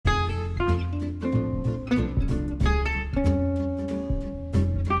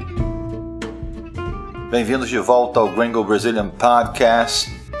Bem-vindos de volta ao Gringo Brazilian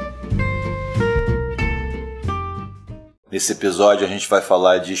Podcast. Nesse episódio a gente vai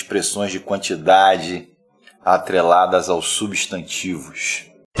falar de expressões de quantidade atreladas aos substantivos.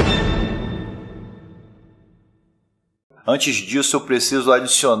 Antes disso, eu preciso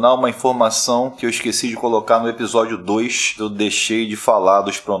adicionar uma informação que eu esqueci de colocar no episódio 2. Eu deixei de falar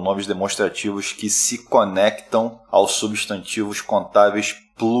dos pronomes demonstrativos que se conectam aos substantivos contáveis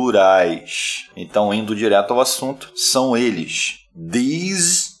plurais. Então, indo direto ao assunto, são eles: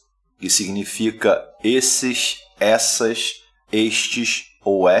 these, que significa esses, essas, estes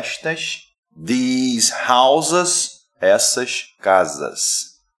ou estas; these houses, essas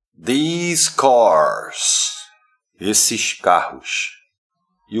casas; these cars, esses carros.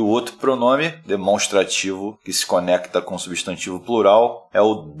 E o outro pronome demonstrativo que se conecta com o substantivo plural é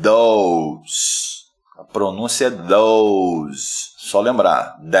o those. A pronúncia é those. Só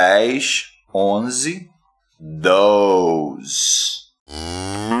lembrar: 10, 11, those.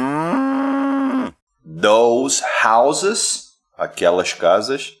 Those houses, aquelas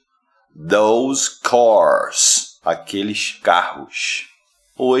casas. Those cars, aqueles carros.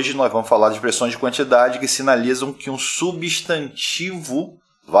 Hoje nós vamos falar de expressões de quantidade que sinalizam que um substantivo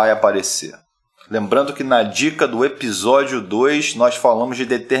vai aparecer. Lembrando que na dica do episódio 2 nós falamos de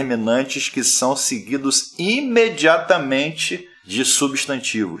determinantes que são seguidos imediatamente de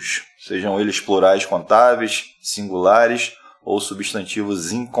substantivos, sejam eles plurais contáveis, singulares ou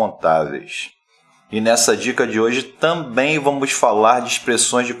substantivos incontáveis. E nessa dica de hoje também vamos falar de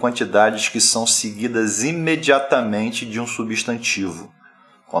expressões de quantidades que são seguidas imediatamente de um substantivo: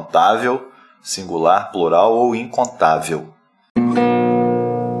 contável, singular, plural ou incontável.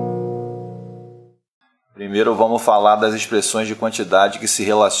 Primeiro vamos falar das expressões de quantidade que se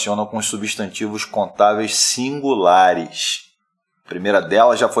relacionam com os substantivos contáveis singulares. A primeira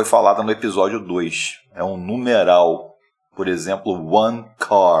delas já foi falada no episódio 2. É um numeral. Por exemplo, one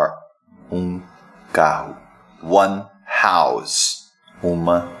car, um carro. One house,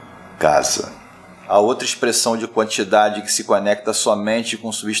 uma casa. A outra expressão de quantidade que se conecta somente com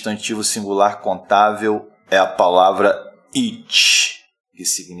o substantivo singular contável é a palavra each, que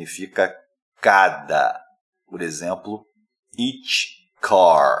significa cada. Por exemplo, each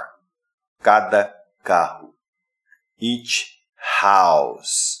car, cada carro. Each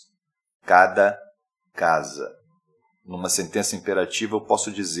house, cada casa. Numa sentença imperativa eu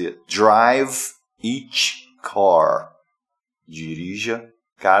posso dizer: drive each car, dirija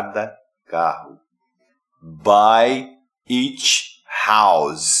cada carro. Buy each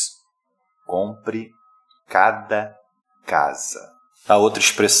house, compre cada casa. A outra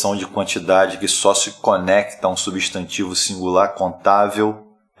expressão de quantidade que só se conecta a um substantivo singular contável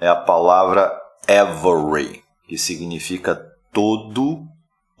é a palavra every, que significa todo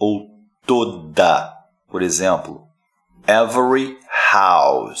ou toda. Por exemplo, every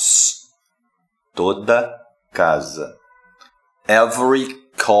house, toda casa. Every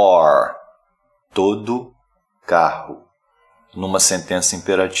car, todo carro. Numa sentença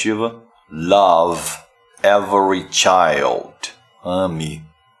imperativa, love every child, ame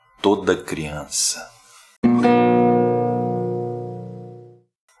toda criança.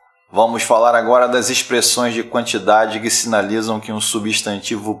 Vamos falar agora das expressões de quantidade que sinalizam que um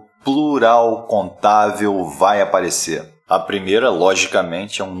substantivo plural contável vai aparecer. A primeira,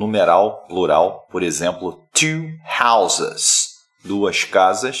 logicamente, é um numeral plural. Por exemplo, two houses, duas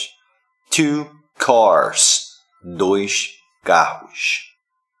casas. Two cars, dois carros.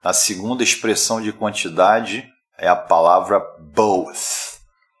 A segunda expressão de quantidade é a palavra both,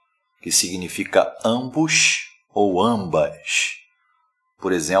 que significa ambos ou ambas.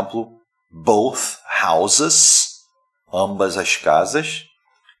 Por exemplo, both houses, ambas as casas,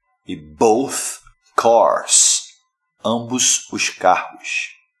 e both cars, ambos os carros.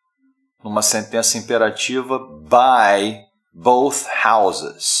 Numa sentença imperativa, buy both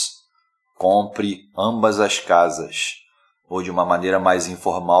houses, compre ambas as casas. Ou de uma maneira mais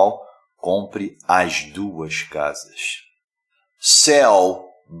informal, compre as duas casas. Sell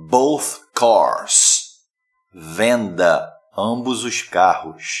both cars, venda ambos os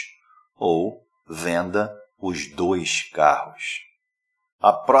carros. Ou venda os dois carros.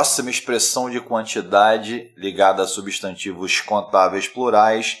 A próxima expressão de quantidade ligada a substantivos contáveis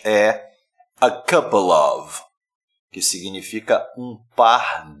plurais é a couple of, que significa um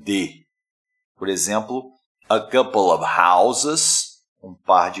par de. Por exemplo, a couple of houses, um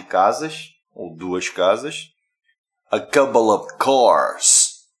par de casas ou duas casas. A couple of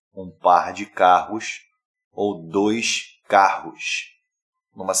cars, um par de carros ou dois carros.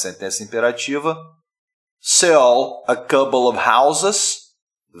 Numa sentença imperativa, sell a couple of houses,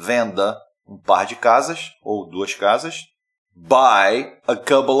 venda um par de casas ou duas casas. Buy a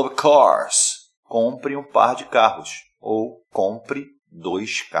couple of cars. Compre um par de carros ou compre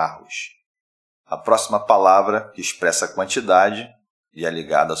 2 carros. A próxima palavra que expressa quantidade e é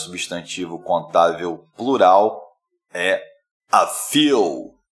ligada a substantivo contável plural é a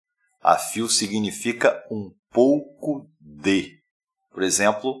few. A few significa um pouco de. Por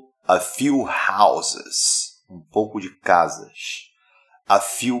exemplo, a few houses, um pouco de casas. A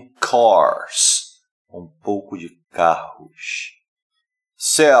few cars, um pouco de carros.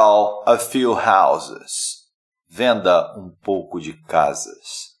 Sell a few houses. Venda um pouco de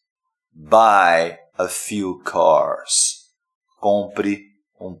casas. Buy a few cars. Compre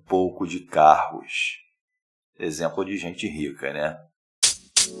um pouco de carros. Exemplo de gente rica, né?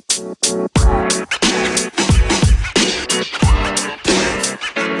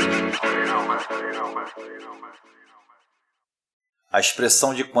 A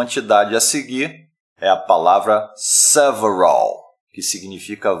expressão de quantidade a seguir é a palavra several, que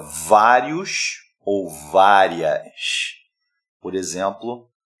significa vários ou várias. Por exemplo,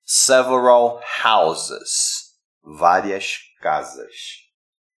 several houses, várias casas.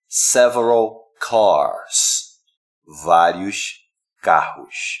 Several cars, vários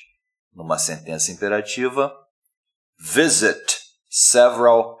carros. Numa sentença imperativa, visit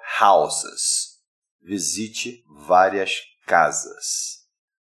several houses. Visite várias casas.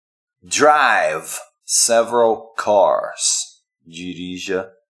 Drive several cars.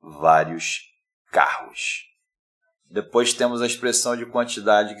 Dirija vários carros. Depois temos a expressão de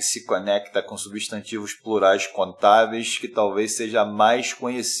quantidade que se conecta com substantivos plurais contáveis, que talvez seja a mais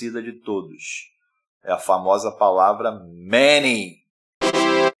conhecida de todos. É a famosa palavra many,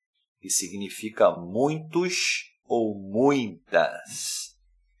 que significa muitos ou muitas.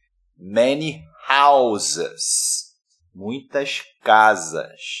 Many houses, muitas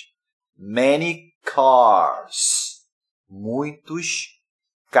casas. Many cars, muitos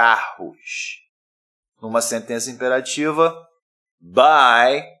carros. Numa sentença imperativa,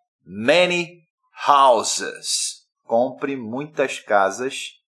 buy many houses. Compre muitas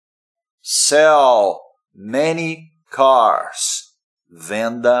casas. Sell many cars.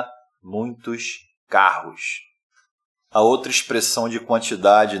 Venda muitos carros. A outra expressão de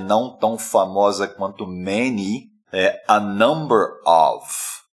quantidade não tão famosa quanto many é a number of,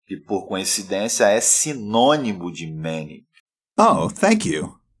 que por coincidência é sinônimo de many. Oh, thank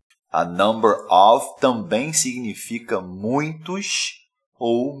you. A number of também significa muitos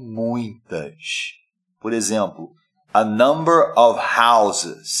ou muitas. Por exemplo, a number of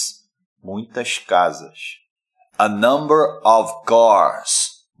houses, muitas casas. A number of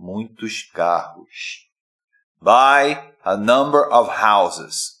cars, muitos carros. Buy a number of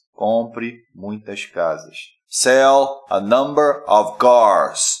houses, compre muitas casas. Sell a number of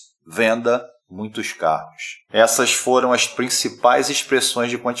cars, venda muitos carros. Essas foram as principais expressões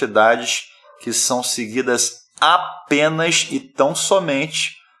de quantidades que são seguidas apenas e tão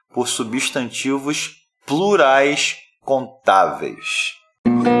somente por substantivos plurais contáveis.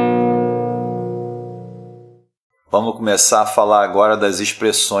 Vamos começar a falar agora das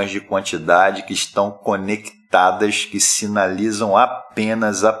expressões de quantidade que estão conectadas, que sinalizam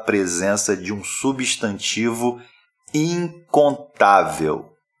apenas a presença de um substantivo incontável.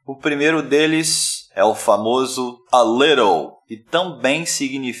 O primeiro deles é o famoso a little, que também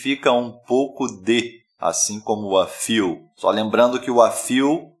significa um pouco de, assim como o a few. Só lembrando que o a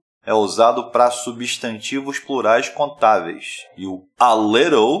few é usado para substantivos plurais contáveis e o a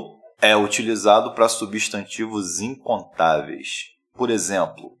little é utilizado para substantivos incontáveis. Por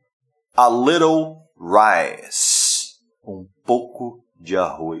exemplo, a little rice, um pouco de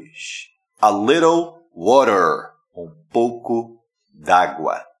arroz. A little water, um pouco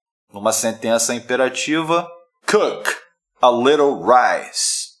d'água. Numa sentença imperativa, cook a little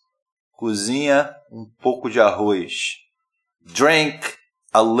rice. Cozinha um pouco de arroz. Drink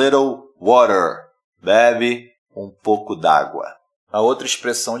a little water. Bebe um pouco d'água. A outra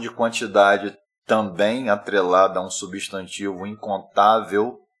expressão de quantidade também atrelada a um substantivo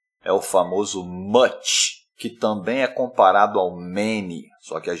incontável é o famoso much, que também é comparado ao many.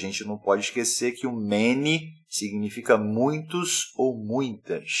 Só que a gente não pode esquecer que o many significa muitos ou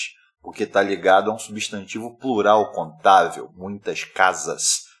muitas, porque está ligado a um substantivo plural contável, muitas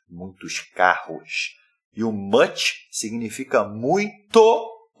casas, muitos carros. E o much significa muito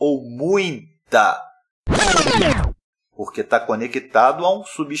ou muita, porque está conectado a um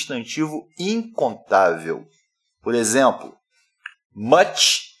substantivo incontável. Por exemplo,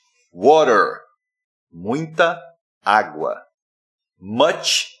 much water, muita água.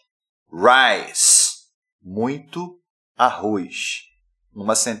 Much rice, muito arroz.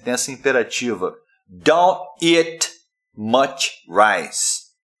 Numa sentença imperativa, don't eat much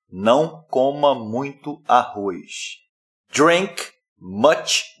rice. Não coma muito arroz. Drink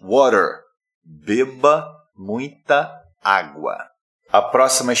much water. Beba muita água. A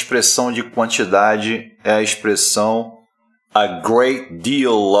próxima expressão de quantidade é a expressão a great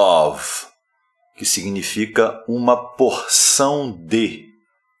deal of, que significa uma porção de,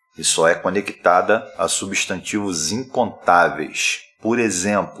 e só é conectada a substantivos incontáveis. Por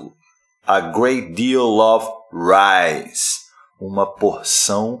exemplo, a great deal of rice, uma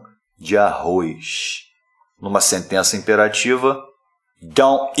porção de arroz. Numa sentença imperativa,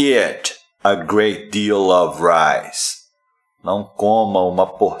 don't eat a great deal of rice. Não coma uma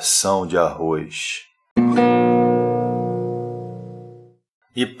porção de arroz.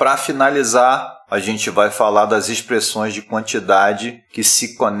 E para finalizar, a gente vai falar das expressões de quantidade que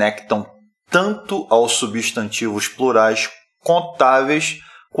se conectam tanto aos substantivos plurais contáveis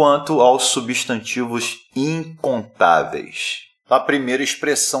quanto aos substantivos incontáveis. A primeira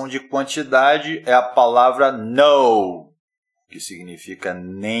expressão de quantidade é a palavra no, que significa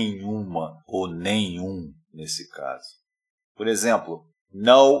nenhuma ou nenhum nesse caso. Por exemplo,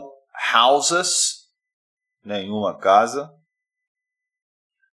 no houses, nenhuma casa.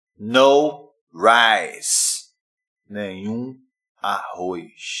 No rice, nenhum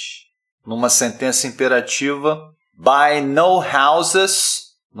arroz. Numa sentença imperativa, buy no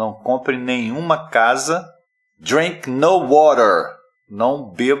houses, não compre nenhuma casa. Drink no water,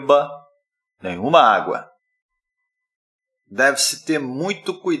 não beba nenhuma água. Deve-se ter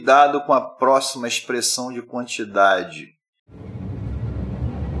muito cuidado com a próxima expressão de quantidade.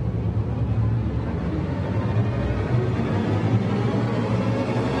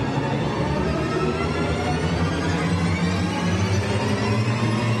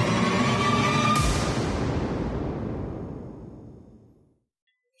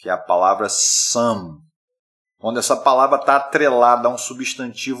 Que é a palavra some. Quando essa palavra está atrelada a um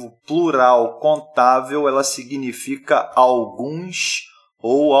substantivo plural contável, ela significa alguns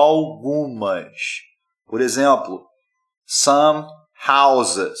ou algumas. Por exemplo, some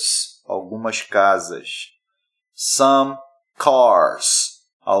houses, algumas casas. Some cars,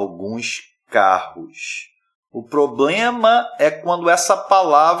 alguns carros. O problema é quando essa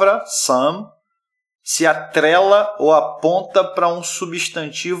palavra, some, se atrela ou aponta para um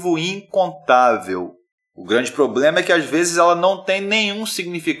substantivo incontável. O grande problema é que às vezes ela não tem nenhum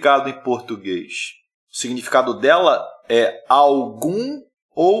significado em português. O significado dela é algum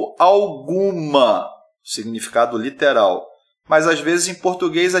ou alguma, significado literal. Mas às vezes em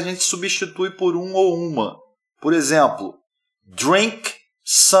português a gente substitui por um ou uma. Por exemplo, drink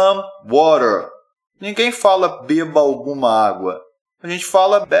some water. Ninguém fala beba alguma água. A gente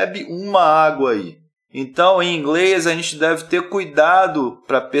fala bebe uma água aí. Então, em inglês, a gente deve ter cuidado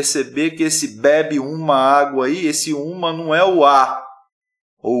para perceber que esse bebe uma água aí, esse uma não é o a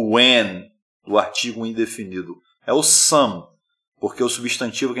ou when, do artigo indefinido. É o some, porque o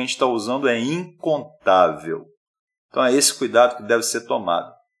substantivo que a gente está usando é incontável. Então, é esse cuidado que deve ser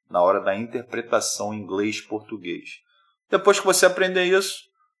tomado na hora da interpretação inglês-português. Depois que você aprender isso,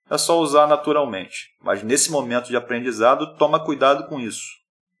 é só usar naturalmente. Mas nesse momento de aprendizado, toma cuidado com isso.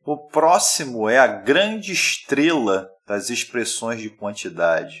 O próximo é a grande estrela das expressões de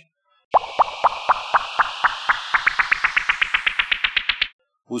quantidade.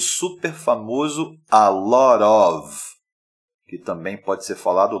 O super famoso a lot of, que também pode ser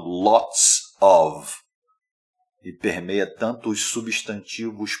falado lots of, e permeia tanto os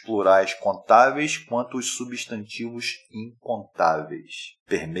substantivos plurais contáveis quanto os substantivos incontáveis.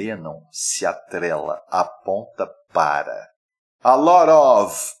 Permeia não, se atrela, aponta para. A lot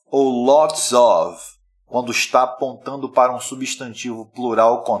of ou lots of, quando está apontando para um substantivo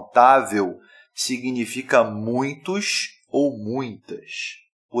plural contável, significa muitos ou muitas.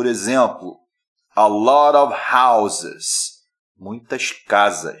 Por exemplo, a lot of houses, muitas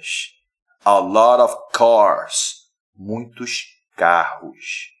casas. A lot of cars, muitos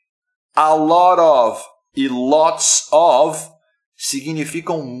carros. A lot of e lots of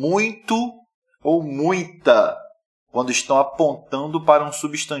significam muito ou muita, quando estão apontando para um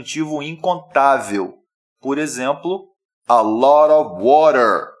substantivo incontável. Por exemplo, a lot of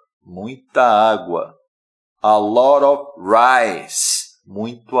water, muita água. A lot of rice,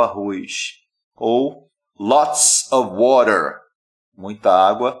 muito arroz. Ou lots of water, muita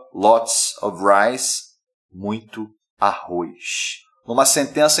água. Lots of rice, muito arroz. Numa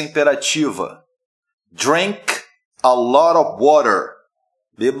sentença imperativa, drink a lot of water,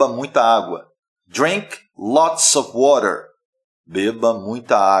 beba muita água. Drink lots of water. Beba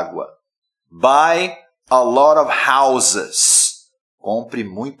muita água. Buy a lot of houses. Compre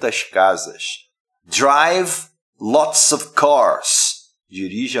muitas casas. Drive lots of cars.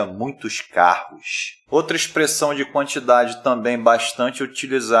 Dirija muitos carros. Outra expressão de quantidade também bastante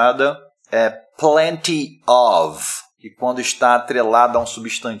utilizada é plenty of, que quando está atrelada a um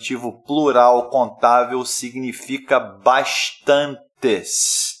substantivo plural contável significa bastantes.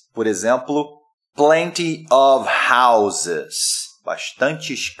 Por exemplo, plenty of houses,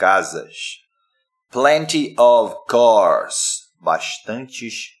 bastantes casas. Plenty of cars,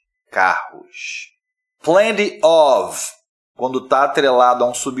 bastantes carros. Plenty of, quando está atrelado a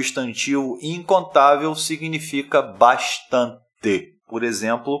um substantivo incontável, significa bastante. Por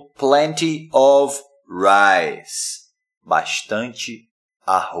exemplo, plenty of rice, bastante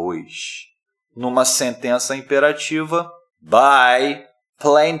arroz. Numa sentença imperativa, buy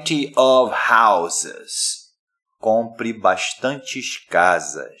plenty of houses, compre bastantes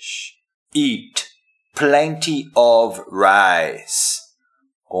casas. Eat plenty of rice,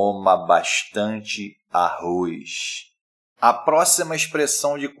 coma bastante arroz. A próxima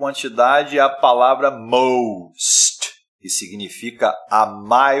expressão de quantidade é a palavra most, que significa a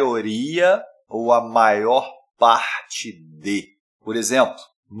maioria ou a maior parte de. Por exemplo,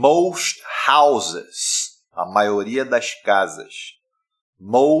 most houses, a maioria das casas.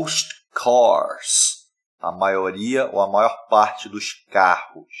 Most cars, a maioria ou a maior parte dos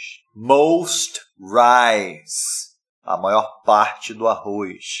carros. Most rice, a maior parte do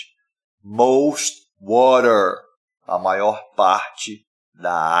arroz. Most water, a maior parte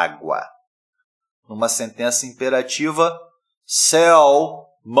da água. Numa sentença imperativa, sell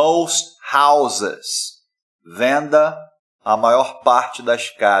most houses, venda a maior parte das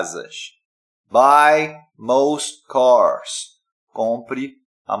casas. Buy most cars, compre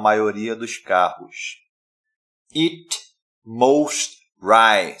a maioria dos carros. Eat most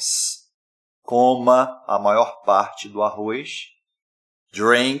rice, coma a maior parte do arroz.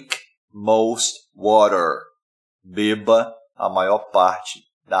 Drink most water, beba a maior parte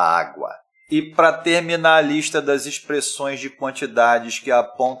da água. E para terminar a lista das expressões de quantidades que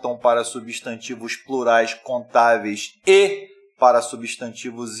apontam para substantivos plurais contáveis e para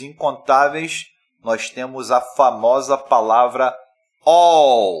substantivos incontáveis, nós temos a famosa palavra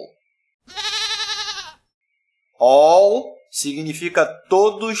all. All significa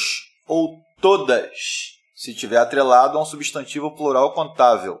todos ou todas, se tiver atrelado a um substantivo plural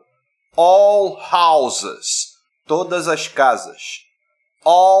contável. All houses, todas as casas.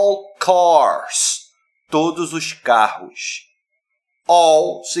 All cars, todos os carros.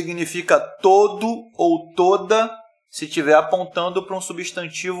 All significa todo ou toda, se estiver apontando para um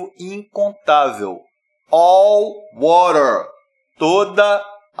substantivo incontável. All water, toda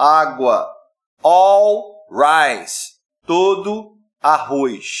água. All rice, todo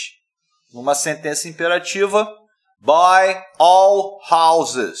arroz. Numa sentença imperativa, buy all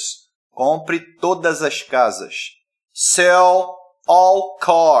houses, compre todas as casas. Sell all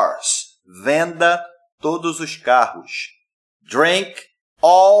cars, venda todos os carros. Drink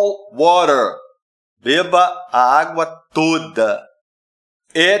all water, beba a água toda.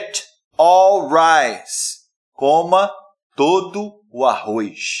 Eat all rice, coma todo o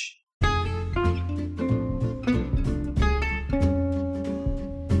arroz.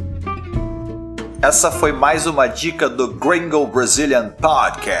 Essa foi mais uma dica do Gringo Brazilian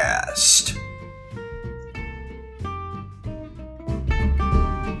Podcast.